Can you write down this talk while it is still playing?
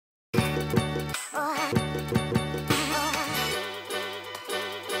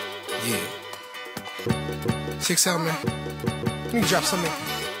Yeah. DJCXL, man. Let me drop something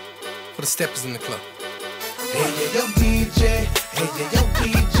for the steppers in the club. Hey, yeah, yo, DJ. Hey, yeah, yo,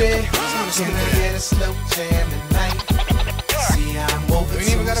 DJ. Can I get a slow jam tonight? See, I'm over you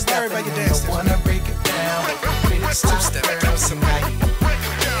ain't even gotta worry about your dance. I wanna break it down. It's two-step, tonight.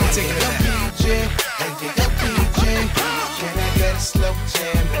 Taking it back. DJ. Hey, yeah, yo, DJ. Can I get a slow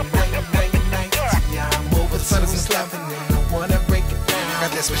jam tonight? See, I'm over two-stepping and I wanna break it down.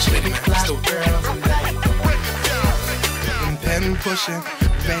 Got that special lady, man. Still girls tonight. Pen pushing,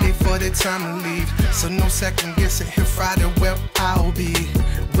 ready for the time to leave. So no second guessing, hit Friday, well, I'll be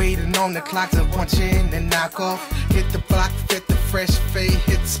waiting on the clock to punch in and knock off. Hit the block, fit the fresh fade,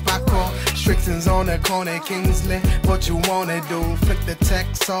 hit the spot call. Strictons on the corner, Kingsley, what you wanna do? Flick the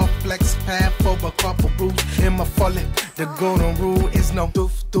text off, flex pad for a couple brews. In my folly, the golden rule is no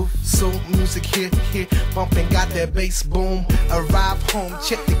doof doof. So music here, bumping, got that bass boom. Arrive home,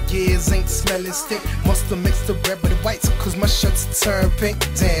 check the gears, ain't smelling stick. Musta mixed the red with the whites, cause my shirts turn pink.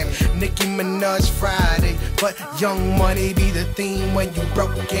 Damn, Nicki Minaj Friday, but Young Money be the theme when you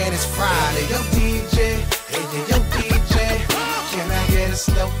broke and it's Friday. Yo, DJ, hey, yo, DJ, can I get a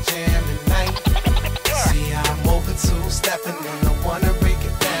slow jam tonight? See, I'm over two-stepping and I wanna break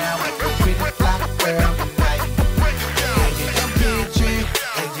it down like a pretty fly girl tonight. Hey, yo, DJ,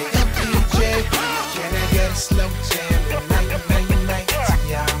 hey, yo, DJ, can I get a slow jam tonight?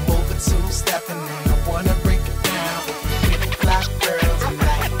 See, I'm over two-stepping and I wanna break it down like a pretty fly girl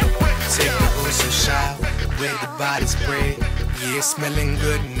tonight. Take the rose and shower, with the body spray. Yeah, smelling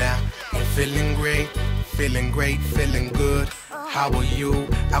good now. I'm feeling great, feeling good. How are you?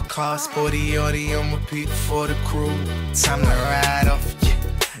 Our car sporty audio on repeat for the crew. Time to ride off, yeah.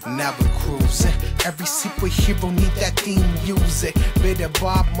 Now we're cruising. Every superhero need that theme music. Bit of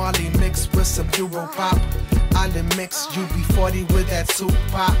Bob Marley mixed with some Euro pop. I'll mix UB40 with that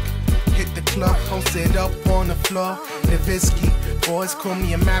Tupac. Hit the club, posted up on the floor. Nowitzki, boys call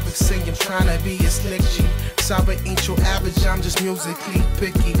me a maverick, say I'm tryna be a slick G. Sabre ain't your average, I'm just musically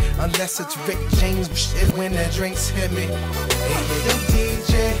picky. Unless it's Rick James, it's when the drinks hit me. Hey, yo,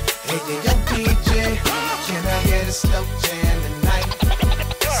 DJ, hey, yo, DJ, can I get a slow jam tonight?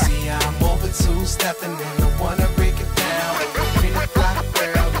 See, I'm over two-stepping and I wanna break it down like a pretty fly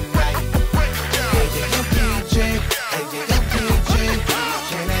girl tonight. Hey, yo, DJ, hey, yo, DJ,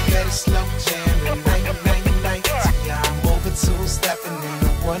 can I get a slow jam tonight? See, I'm over two-stepping and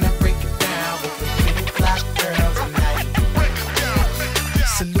I wanna break it down with a pretty fly girl tonight.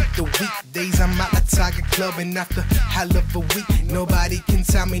 Salute the weekdays, I'm out at Tiger Club, and after hell of a week, nobody can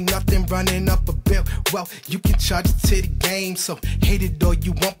tell me nothing, running up a bill. Well, you can charge it to the game, so hate it or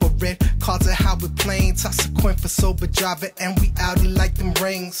you want, but red cards are how we're playing. Toss a coin for sober driver, and we out like them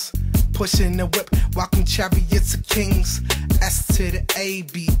rings. Pushing the whip, walking chariots of kings. S to the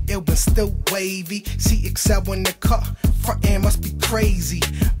A-B, it was still wavy. CXL in the car, front end must be crazy.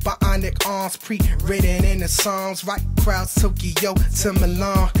 Bionic arms pre-written in the songs. Right crowds, Tokyo to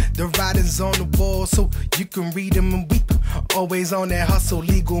Milan. The writings on the wall so you can read them and weep. Always on that hustle,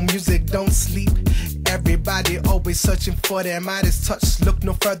 legal music, don't sleep. Everybody always searching for that Midas touch. Look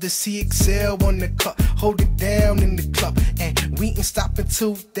no further, CXL on the cut. Hold it down in the club, and we ain't stopping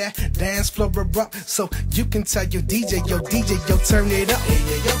till that dance floor erupt. So you can tell your DJ, yo, turn it up.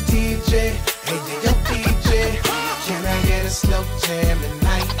 Hey, yo, DJ, hey, yo, DJ, can I get a slow jam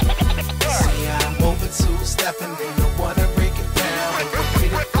tonight? See, I'm over two-stepping and I wanna break it down like a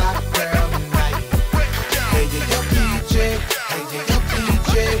pretty fly girl tonight. Hey, yo, DJ, hey, yo,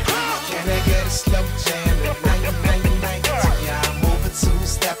 DJ, can I get a slow jam tonight? See, I'm over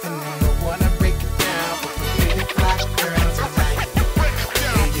two-stepping and I wanna break it down with a pretty fly girl tonight.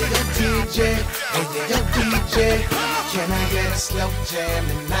 Hey, yo, DJ, hey, yo, DJ, can I get a slow jam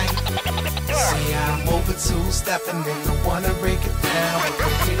tonight? See, I'm over two-stepping and I wanna break it down with a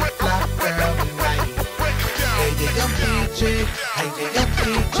pretty fly girl tonight. Hey, yo, DJ, hey, yo,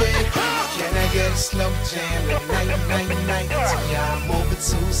 DJ, can I get a slow jam tonight? See, I'm over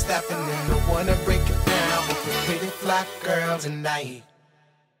two-stepping and I wanna break it down with a pretty fly girl tonight.